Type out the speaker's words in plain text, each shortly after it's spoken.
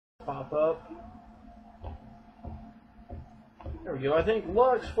pop up. There we go. I think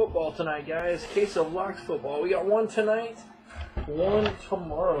Lux football tonight, guys. Case of Lux football. We got one tonight, one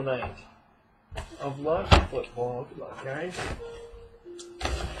tomorrow night of Lux football. Good luck, guys.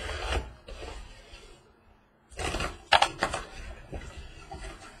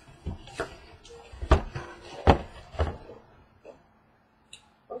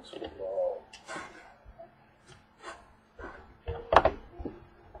 Lux football.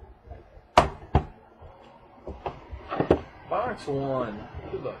 Box one.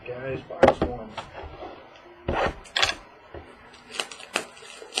 Good luck, guys. Box one.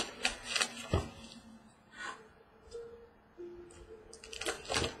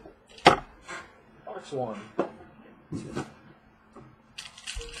 Box one.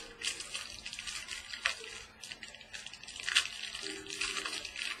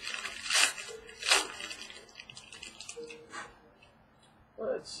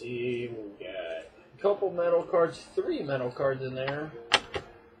 Let's see. We got a couple metal cards, 3 metal cards in there.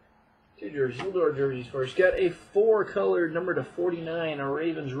 2 jerseys. We'll do our jerseys first. Got a 4-color number to 49, a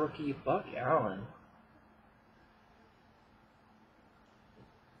Ravens rookie, Buck Allen.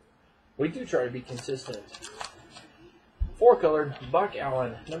 We do try to be consistent. 4-colored Buck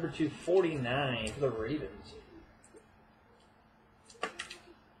Allen, number 249 for the Ravens.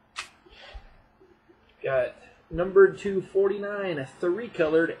 Got number 249, a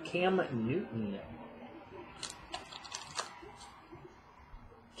 3-colored Cam Newton.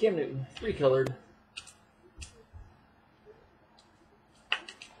 Cam Newton, 3-colored.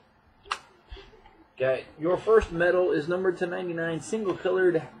 Got your first medal is numbered to 99,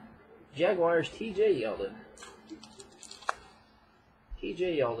 single-colored Jaguars, TJ Yeldon.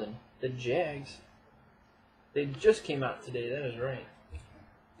 TJ Yeldon, the Jags. They just came out today, that is right.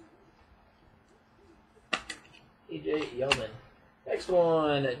 TJ Yeldon. Next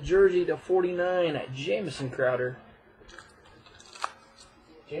one, jersey to 49, Jamison Crowder.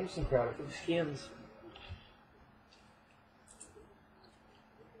 Jamison Crowder for the Skins.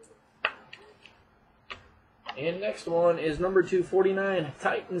 And next one is number 249,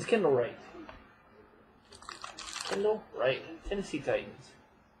 Titans, Kendall Wright. Kendall Wright, Tennessee Titans.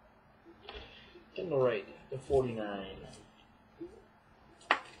 Kendall Wright to 49.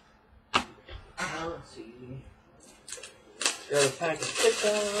 Now let's see. Got a pack of thick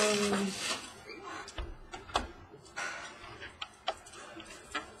ones.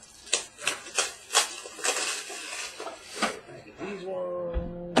 These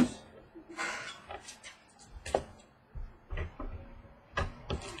ones.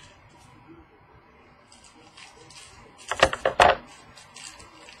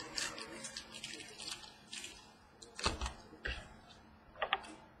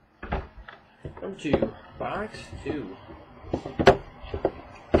 Number 2, box 2.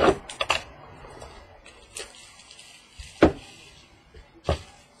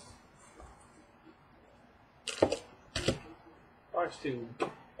 Box 2.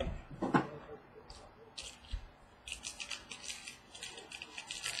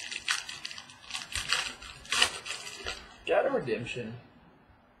 Got a redemption.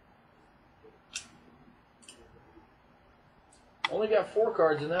 Only got 4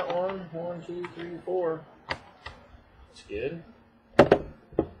 cards in that one. 1, 2, 3, 4. That's good.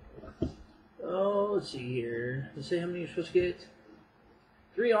 Oh, let's see here. Let's see how many you're supposed to get.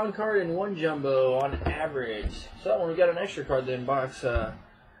 3 on card and 1 jumbo on average. So that one we got an extra card then box.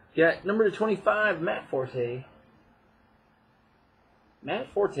 Got number 25, Matt Forte.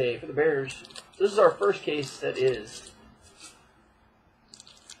 Matt Forte for the Bears. This is our first case that is.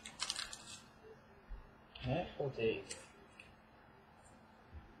 Matt Forte.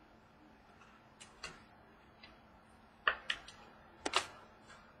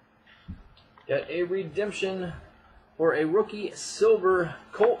 Got a redemption for a rookie silver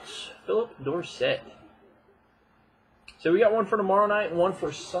Colts, Philip Dorsett. So we got one for tomorrow night and one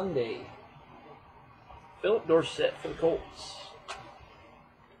for Sunday. Philip Dorsett for the Colts.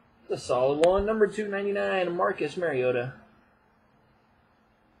 The solid one. Number 299, Marcus Mariota.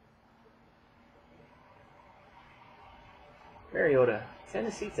 Mariota,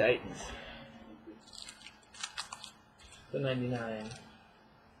 Tennessee Titans. The 99.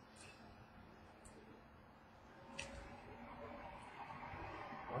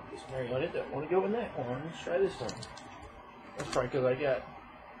 Marcus Mariota, don't want to go in that one. Let's try this one. That's probably because I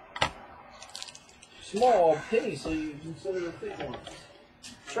got small penny sleeves instead of the thick ones.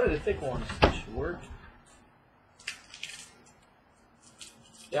 Try the thick ones. That should work.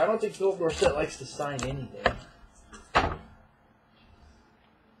 Yeah, I don't think Philip Dorsett likes to sign anything.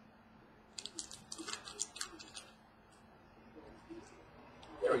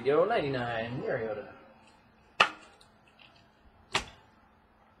 There we we go, 99, Mariota.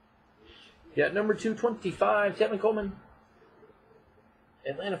 Got number 225, Tevin Coleman.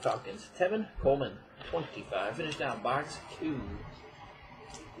 Atlanta Falcons, Tevin Coleman, 25. Finish down box 2.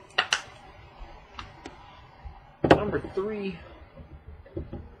 Number 3,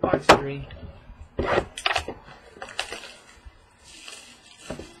 box 3.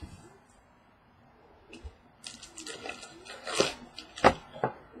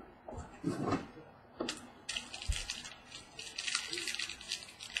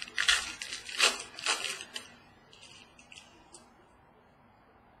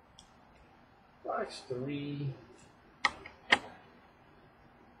 Box 3.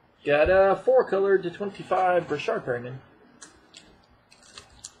 Got a 4-colored to 25, Brashard Perryman.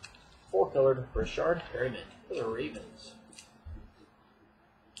 4-colored Brashard Perryman for the Ravens.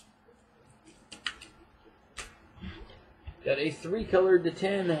 Got a 3-colored to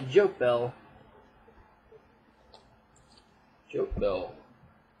 10, Joke Bell. Joke Bell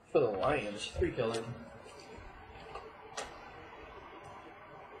for the Lions, 3-colored.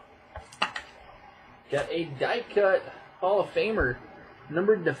 Got a die cut Hall of Famer,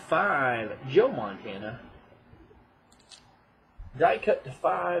 numbered to 5, Joe Montana. Die cut to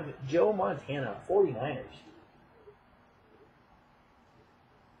 5, Joe Montana, 49ers.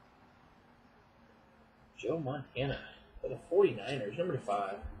 Joe Montana for the 49ers, number to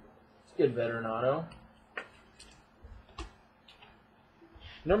 5. It's a good veteran auto.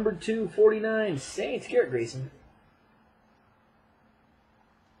 Number 249, Saints, Garrett Grayson.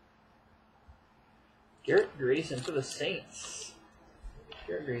 Garrett Grayson for the Saints.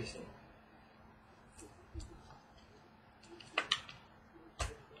 Garrett Grayson.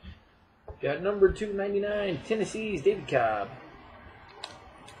 Got number 299, Tennessee's David Cobb.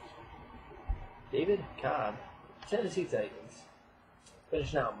 David Cobb, Tennessee Titans.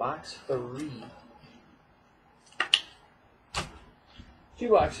 Finishing out box 3. 2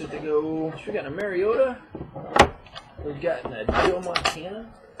 boxes to go. So we got a Mariota. We've got a Joe Montana.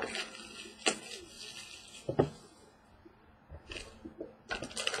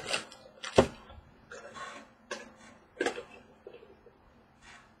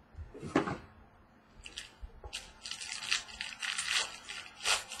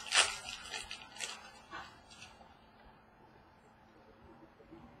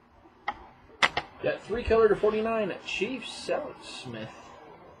 Got 3-color to 49, Chiefs, Alex Smith.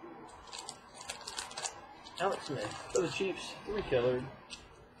 Alex Smith for the Chiefs, 3-colored.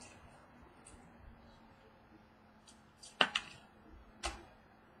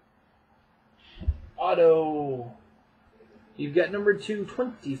 Auto. You've got number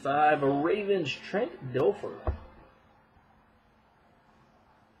 225, a Ravens, Trent Dilfer.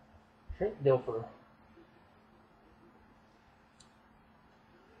 Trent Dilfer.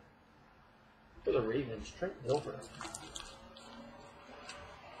 For the Ravens, Trent Dilfer.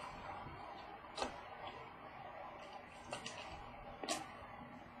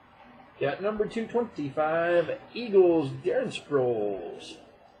 Got number 225, Eagles, Darren Sproles.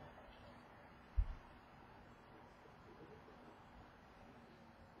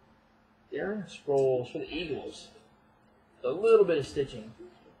 Darren Sproles for the Eagles. A little bit of stitching.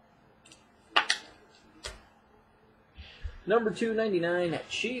 Number 299,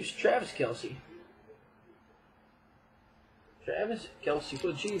 Chiefs, Travis Kelce. Travis Kelce for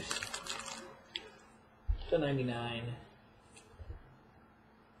the Chiefs. To 99.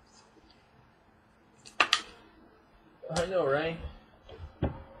 I know, right?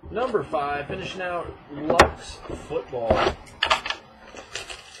 Number 5, finishing out Luxe Football.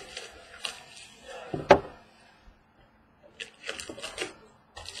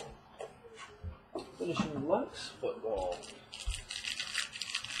 Finishing Luxe Football.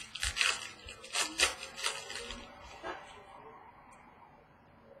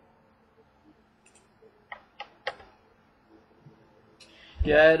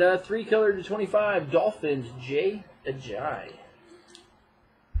 Got a 3-color to 25, Dolphins, Jay Ajayi.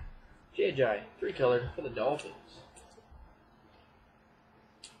 Jay Ajayi, 3-color for the Dolphins.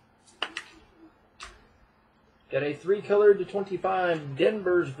 Got a 3-color to 25,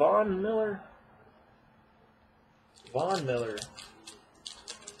 Denver's Von Miller. Von Miller.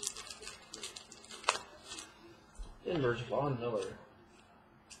 Denver's Von Miller.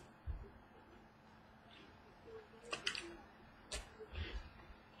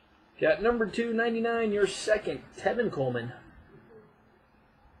 Got number 299, your second, Tevin Coleman.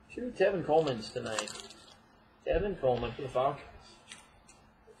 2 Tevin Colemans tonight. Tevin Coleman for the Falcons.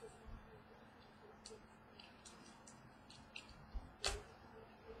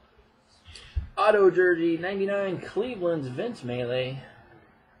 Auto jersey, 99, Cleveland's Vince Melee.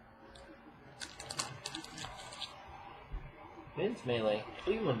 Vince Melee,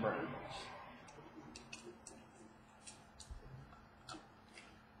 Cleveland Browns.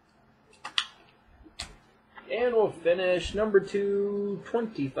 And we'll finish number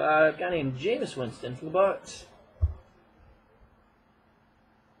 225, a guy named Jameis Winston for the Bucks.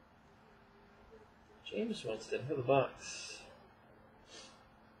 Jameis Winston for the Bucks.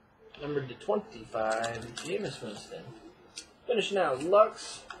 Number 225, Jameis Winston. Finishing out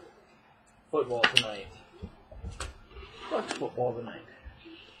Lux football tonight. Lux football tonight.